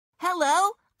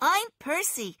Hello, I'm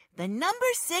Percy, the number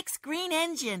 6 green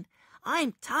engine.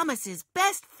 I'm Thomas's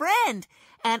best friend,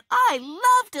 and I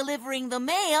love delivering the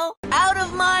mail. Out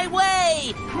of my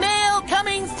way! Mail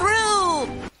coming through!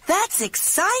 That's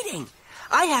exciting!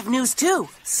 I have news too.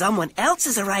 Someone else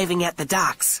is arriving at the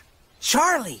docks.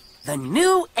 Charlie, the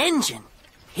new engine.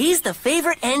 He's the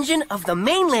favorite engine of the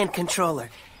mainland controller.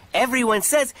 Everyone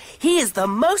says he is the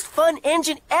most fun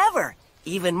engine ever.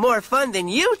 Even more fun than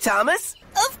you, Thomas.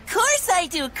 Of course I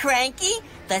do, Cranky.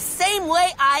 The same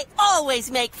way I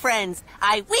always make friends.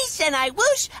 I wish and I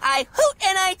whoosh, I hoot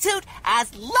and I toot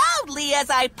as loudly as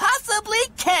I possibly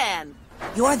can.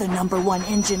 You're the number 1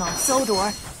 engine on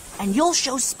Sodor, and you'll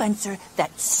show Spencer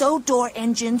that Sodor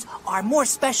engines are more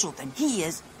special than he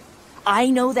is.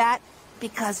 I know that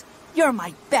because you're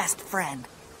my best friend.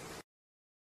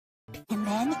 And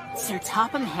then Sir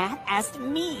Topham Hatt asked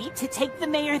me to take the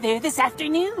mayor there this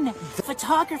afternoon. The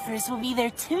photographers will be there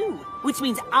too, which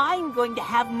means I'm going to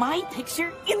have my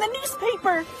picture in the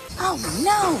newspaper. Oh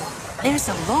no, there's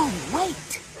a long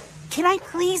wait. Can I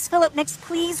please fill up next,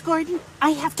 please, Gordon? I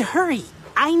have to hurry.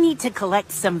 I need to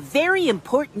collect some very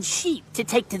important sheep to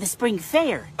take to the spring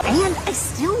fair. And I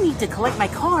still need to collect my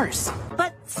cars.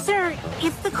 But, sir,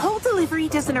 if the coal delivery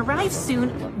doesn't arrive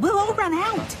soon, we'll all run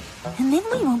out. And then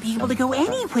we won't be able to go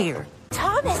anywhere.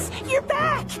 Thomas, you're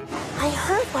back! I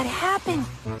heard what happened.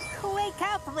 Wake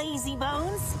up, lazy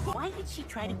bones. Why did she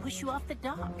try to push you off the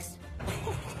docks?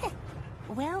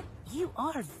 Well, you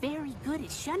are very good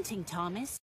at shunting,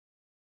 Thomas.